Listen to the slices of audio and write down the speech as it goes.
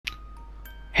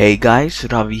Hey guys,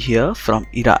 Ravi here from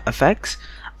Era FX.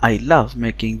 I love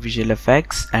making visual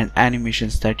effects and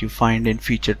animations that you find in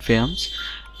featured films,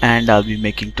 and I'll be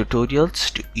making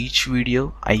tutorials to each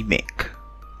video I make.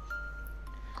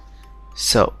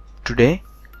 So today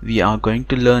we are going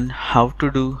to learn how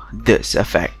to do this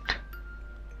effect.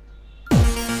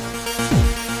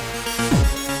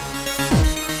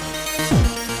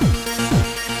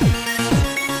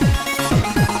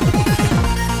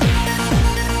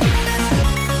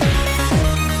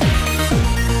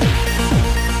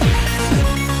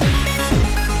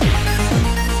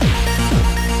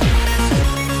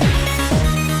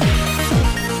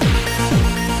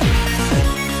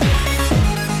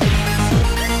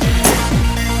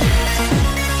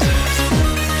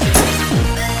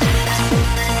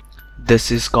 This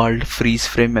is called freeze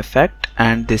frame effect,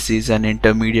 and this is an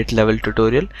intermediate level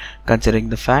tutorial considering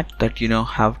the fact that you know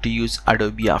how to use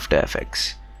Adobe After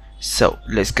Effects. So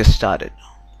let's get started.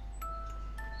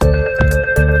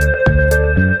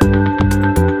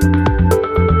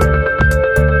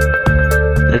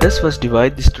 Let us first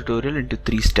divide this tutorial into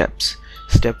 3 steps.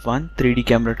 Step 1, 3D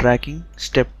camera tracking.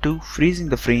 Step 2, freezing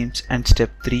the frames, and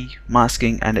step 3,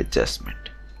 masking and adjustment.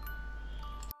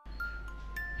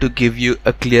 To give you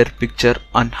a clear picture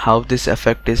on how this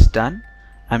effect is done,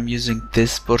 I'm using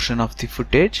this portion of the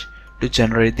footage to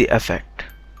generate the effect.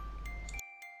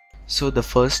 So the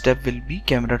first step will be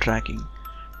camera tracking.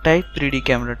 Type 3D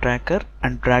camera tracker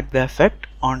and drag the effect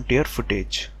onto your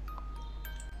footage.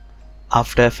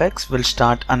 After Effects will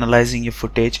start analyzing your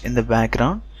footage in the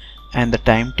background, and the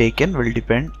time taken will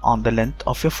depend on the length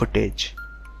of your footage.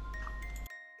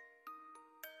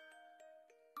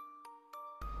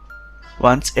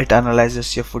 Once it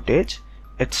analyzes your footage,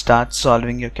 it starts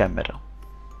solving your camera.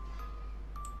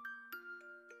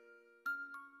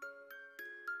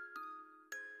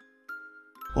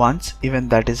 Once even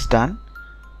that is done,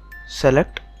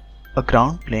 select a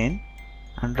ground plane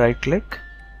and right click,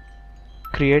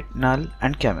 create null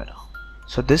and camera.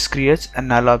 So this creates a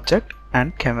null object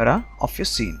and camera of your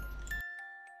scene.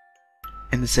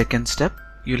 In the second step,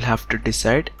 you'll have to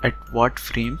decide at what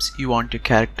frames you want your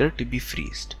character to be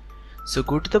freezed. So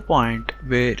go to the point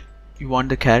where you want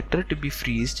the character to be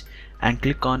freezed and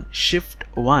click on Shift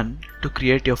 1 to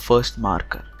create your first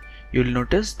marker. You'll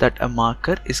notice that a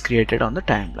marker is created on the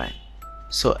timeline.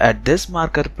 So at this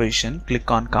marker position, click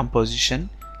on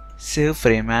Composition, Save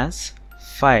Frame As,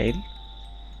 File,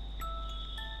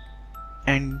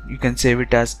 and you can save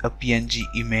it as a PNG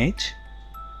image,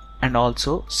 and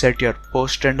also set your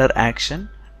post-render action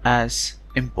as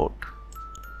import.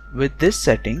 With these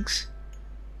settings,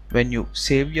 when you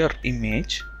save your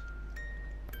image,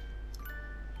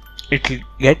 it will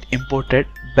get imported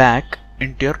back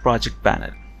into your project panel.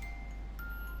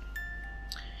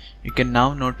 You can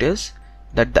now notice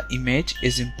that the image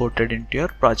is imported into your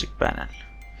project panel.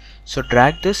 So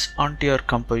drag this onto your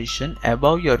composition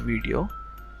above your video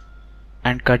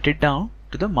and cut it down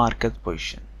to the marker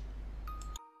position.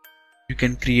 You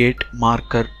can create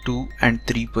marker 2 and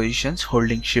 3 positions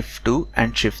holding Shift 2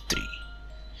 and Shift 3.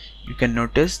 You can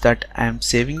notice that I am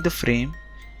saving the frame,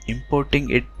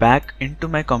 importing it back into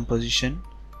my composition,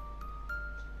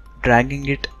 dragging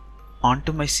it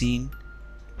onto my scene,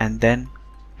 and then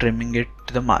trimming it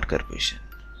to the marker position.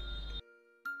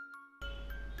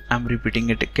 I'm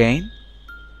repeating it again.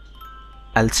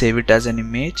 I'll save it as an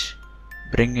image,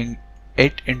 bringing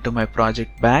it into my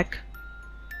project back,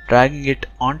 dragging it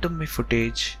onto my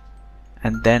footage,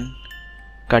 and then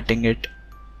cutting it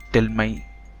till my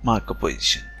marker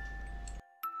position.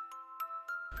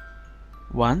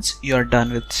 Once you are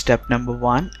done with step number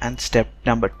 1 and step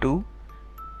number 2,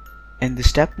 in the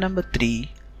step number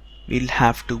 3, we'll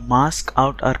have to mask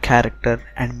out our character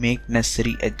and make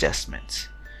necessary adjustments.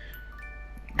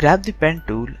 Grab the pen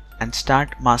tool and start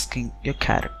masking your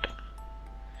character.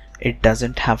 It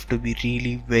doesn't have to be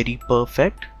really very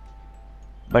perfect,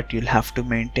 but you'll have to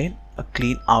maintain a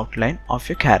clean outline of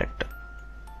your character.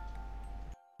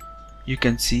 You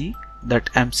can see that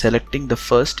I'm selecting the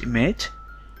first image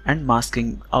and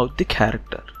masking out the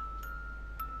character.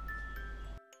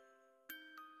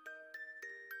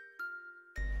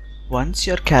 Once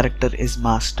your character is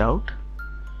masked out,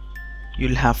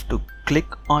 you'll have to click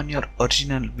on your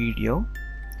original video,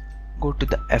 go to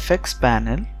the FX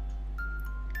panel,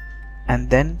 and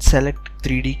then select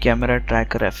 3D camera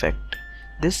tracker effect.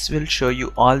 This will show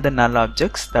you all the null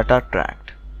objects that are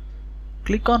tracked.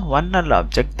 Click on one null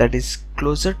object that is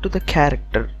closer to the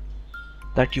character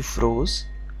that you froze,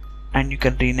 and you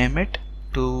can rename it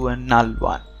to a null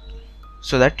one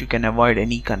so that you can avoid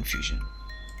any confusion.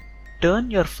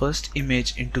 Turn your first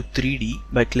image into 3D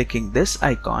by clicking this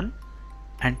icon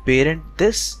and parent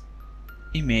this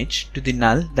image to the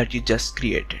null that you just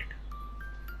created.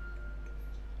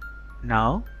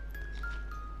 Now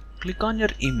click on your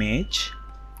image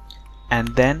and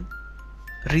then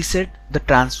reset the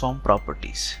transform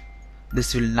properties.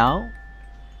 This will now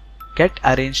get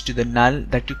arranged to the null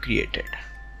that you created.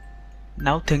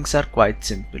 Now things are quite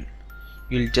simple.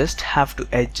 You'll just have to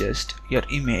adjust your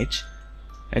image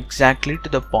exactly to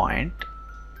the point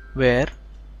where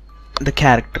the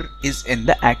character is in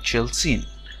the actual scene.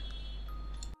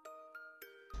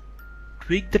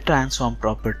 Tweak the transform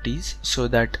properties so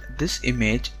that this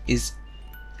image is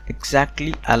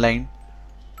exactly aligned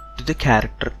to the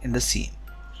character in the scene.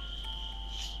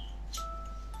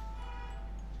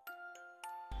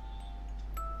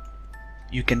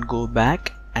 You can go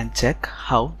back and check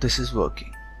how this is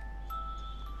working.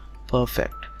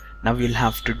 Perfect. Now we'll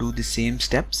have to do the same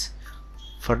steps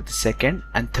for the second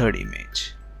and third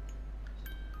image.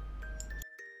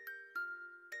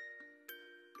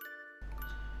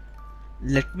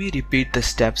 Let me repeat the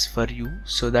steps for you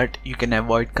so that you can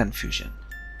avoid confusion.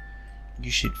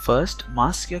 You should first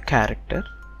mask your character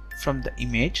from the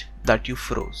image that you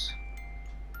froze.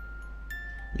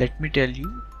 Let me tell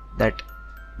you that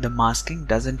the masking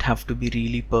doesn't have to be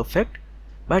really perfect,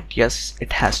 but yes,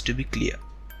 it has to be clear.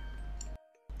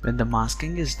 When the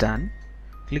masking is done,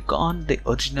 click on the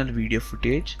original video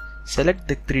footage, select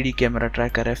the 3D camera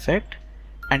tracker effect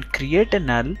and create a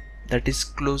null that is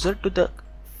closer to the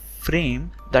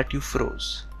frame that you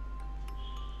froze.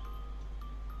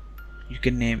 You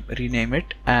can rename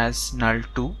it as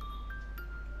null2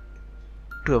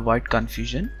 to avoid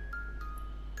confusion,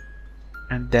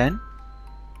 and then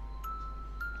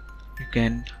you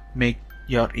can make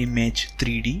your image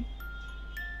 3D.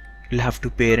 You'll have to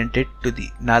parent it to the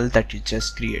null that you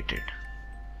just created.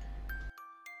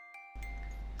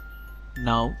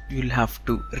 Now you'll have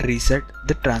to reset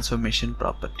the transformation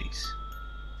properties.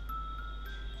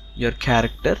 Your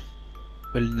character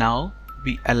will now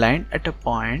be aligned at a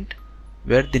point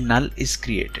where the null is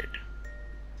created.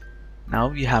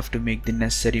 Now you have to make the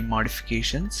necessary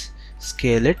modifications,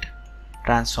 scale it,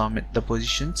 transform it, the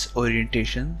positions,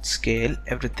 orientation, scale,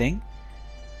 everything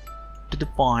to the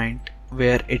point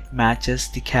where it matches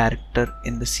the character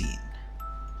in the scene.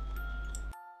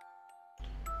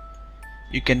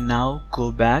 You can now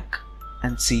go back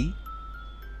and see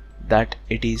that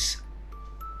it is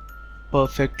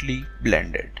perfectly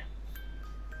blended.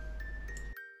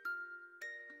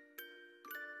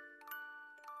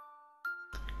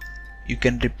 You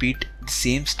can repeat the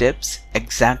same steps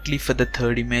exactly for the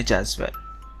third image as well.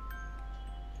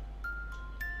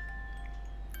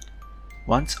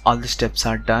 Once all the steps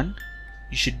are done,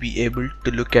 you should be able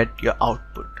to look at your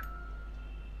output.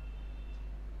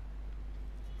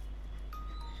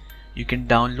 You can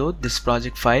download this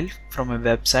project file from a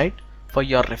website for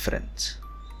your reference.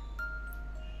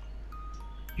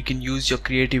 You can use your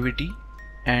creativity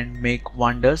and make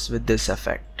wonders with this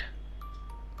effect.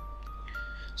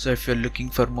 So if you're looking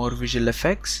for more visual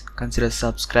effects, consider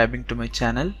subscribing to my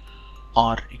channel,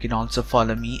 or you can also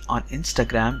follow me on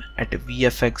Instagram at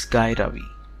VFXGuyRavi.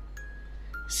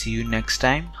 See you next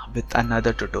time with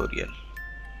another tutorial.